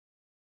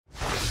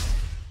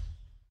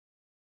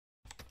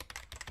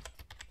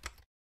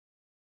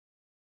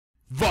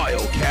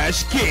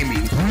Cash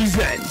Gaming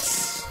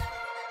presents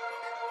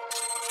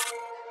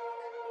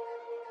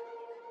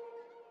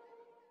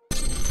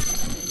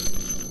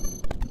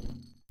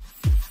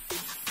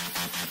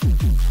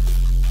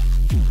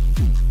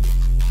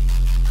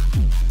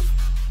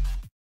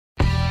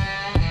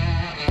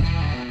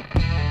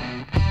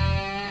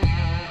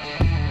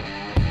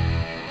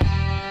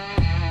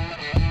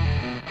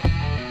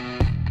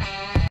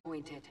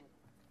Appointed.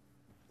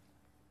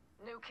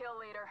 New kill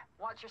leader.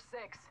 Watch your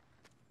six.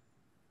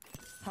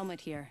 Helmet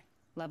here.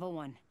 Level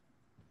 1.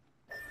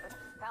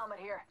 Helmet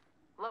here.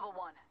 Level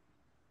 1.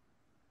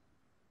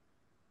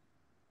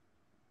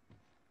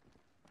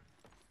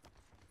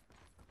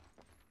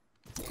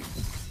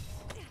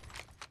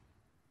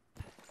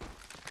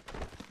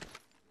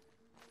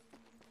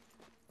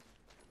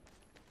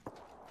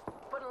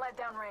 Putting lead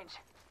down range.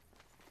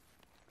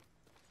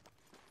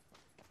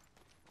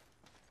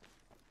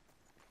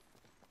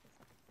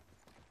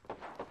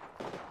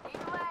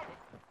 Eating lead.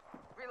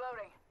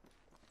 Reloading.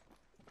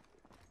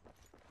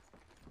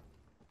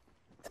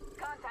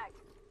 Contact.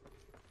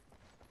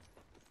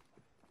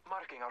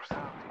 Marking our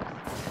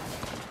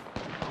surroundings.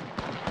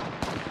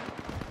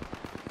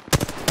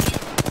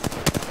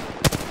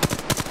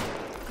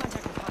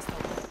 Contact with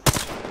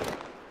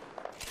hostile.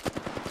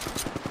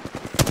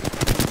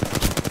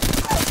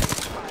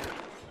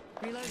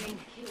 Reloading.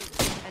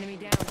 Enemy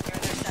down. Near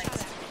their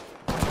sights.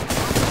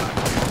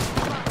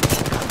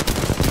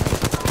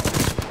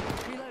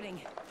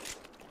 Reloading.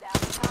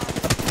 Down time.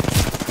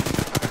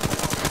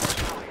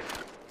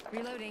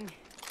 Reloading.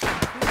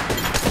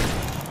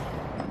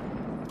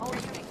 Whole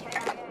unit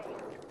KIA.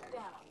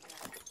 Down.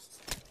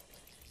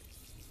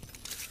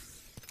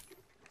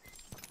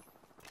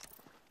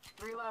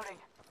 Reloading.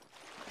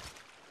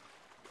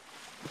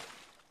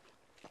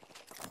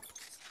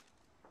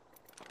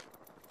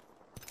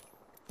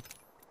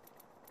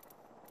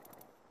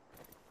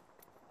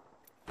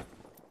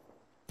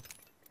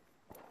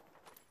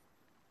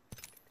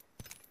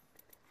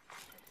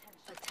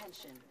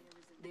 Attention,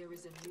 there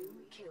is a new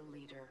kill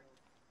leader.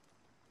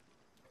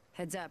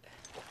 Heads up.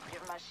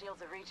 Give my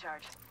shields a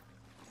recharge.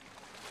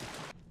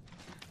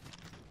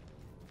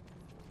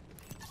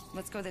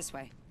 Let's go this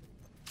way.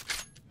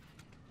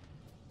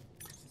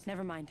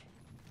 Never mind.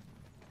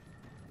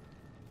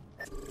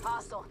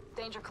 Hostile.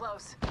 Danger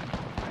close. Taking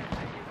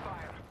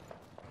fire.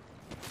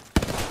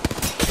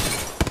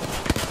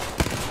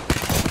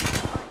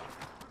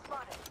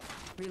 Spotted.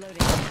 Reloading.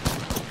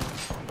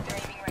 They're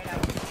aiming right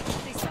out.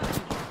 They spotted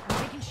me.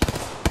 I'm taking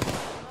shots.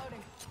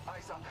 Reloading.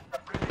 Eyes up.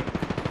 Grenade.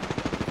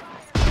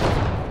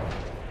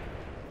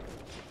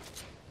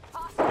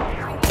 Hostile.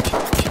 Right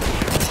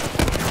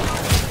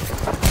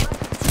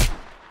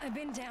I've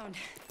been downed.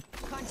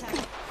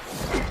 Contact.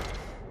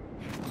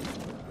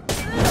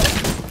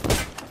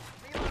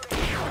 Reloading.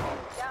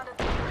 Down to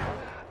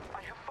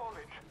I have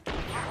fallen.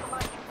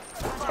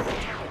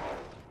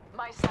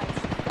 my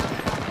sights. Down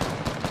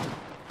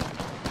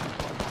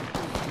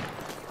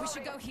to We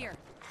should go here.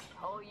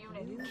 whole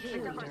unit. Kill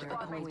Pick up our leader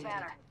squad mate's appointed.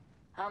 banner.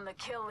 I'm the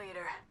kill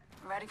leader.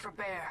 Ready for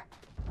bear.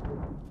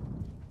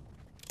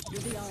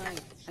 You're the eye.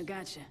 I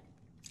gotcha.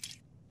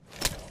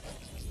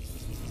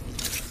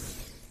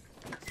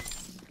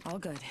 All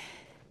good.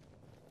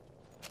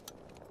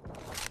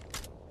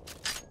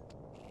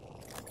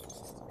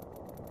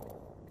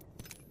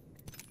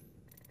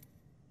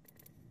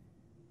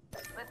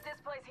 Let's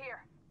displace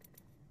here.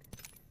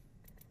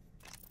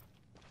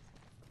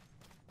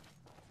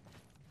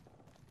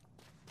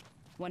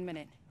 One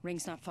minute.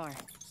 Ring's not far.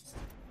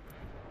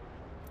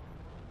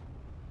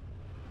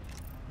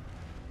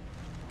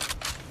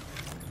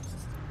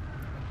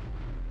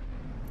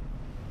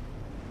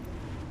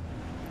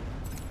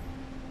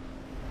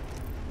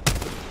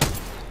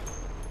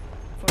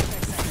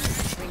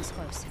 Seconds. Ring's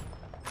close.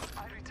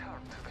 I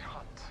return to the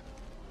hunt.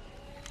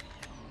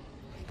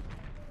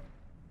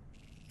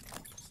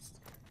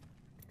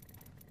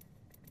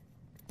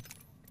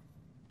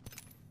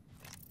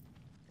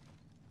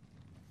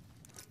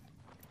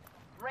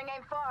 Ring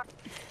aim far.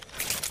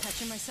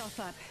 Patching myself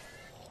up.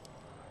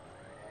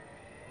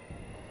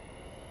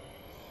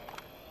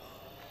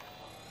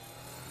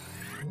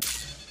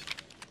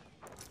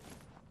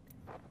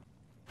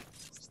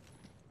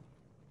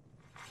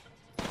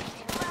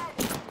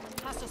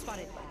 Hostile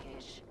spotted.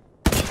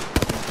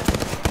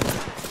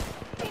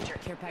 Danger.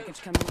 Care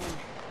package coming in.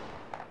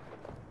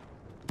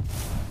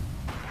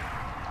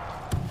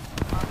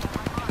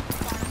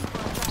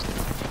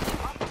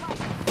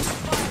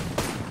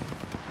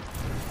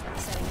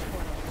 Setting the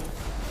portal.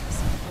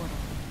 Set the portal.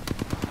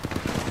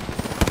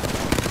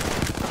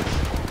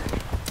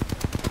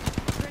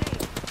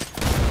 Grenade.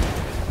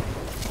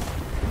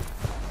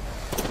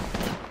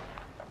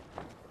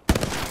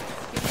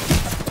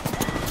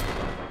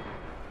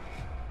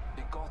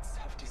 The gods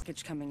have this.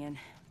 Package coming in.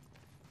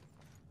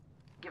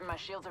 Give my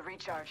shields a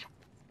recharge.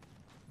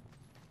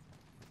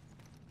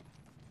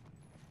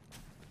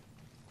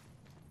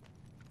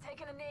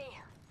 Taking a knee.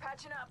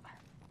 Patching up.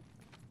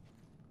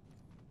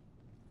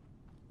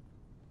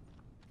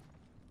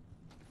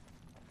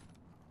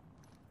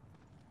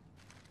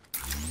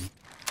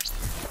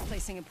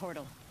 Placing a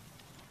portal.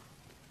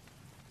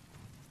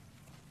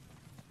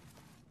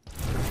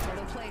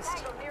 Portal placed.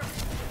 Tango near.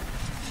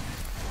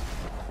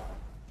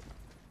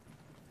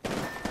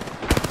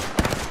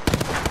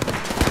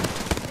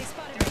 They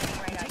spotted me.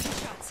 I'm taking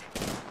shots.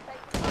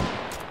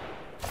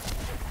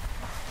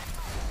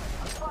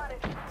 I'm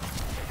spotted.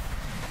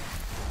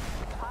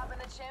 Hop in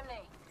the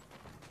chimney.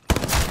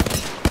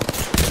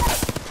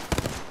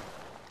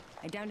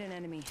 I downed an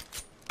enemy.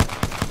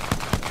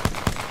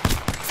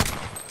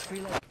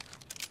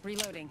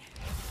 Reloading.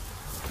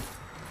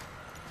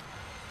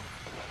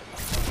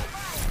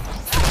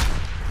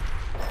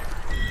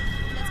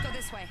 Let's go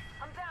this way.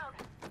 I'm down.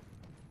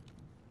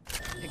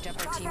 Picked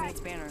up our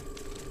teammate's banner.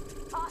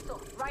 Hostile,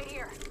 right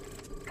here.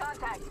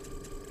 Contact.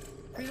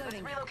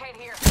 Reloading. Relocate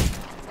here.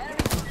 Enemy.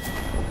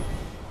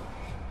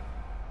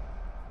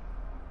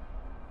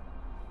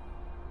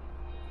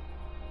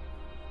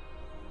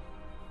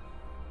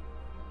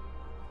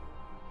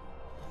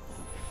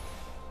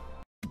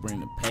 Bring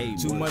the pay.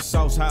 Too much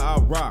sauce, how I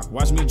rock.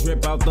 Watch me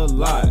drip out the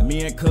lot.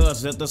 Me and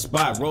cuz at the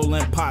spot,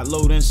 rolling pot,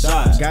 loading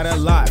shots. Got a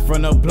lot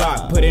from the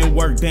block, put in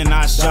work, then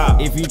I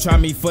shop. If you try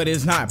me for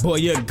this knot, boy,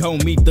 you gon'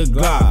 meet the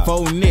Glock.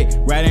 Full knit,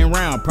 riding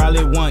round,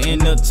 probably one in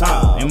the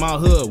top. In my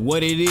hood,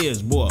 what it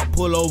is, boy,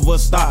 pull over,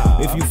 stop.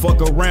 If you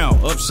fuck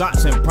around, up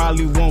shots and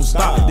probably won't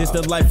stop. This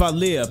the life I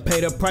live, pay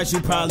the price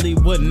you probably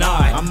would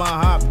not. I'm a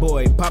hot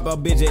boy, pop a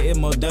bitch at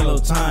Modelo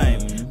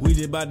time. We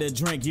just about to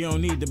drink, you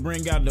don't need to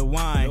bring out the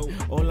wine.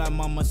 Hola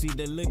mama, see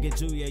the look at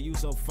you, yeah, you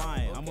so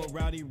fine. I'm a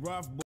rowdy rough boy.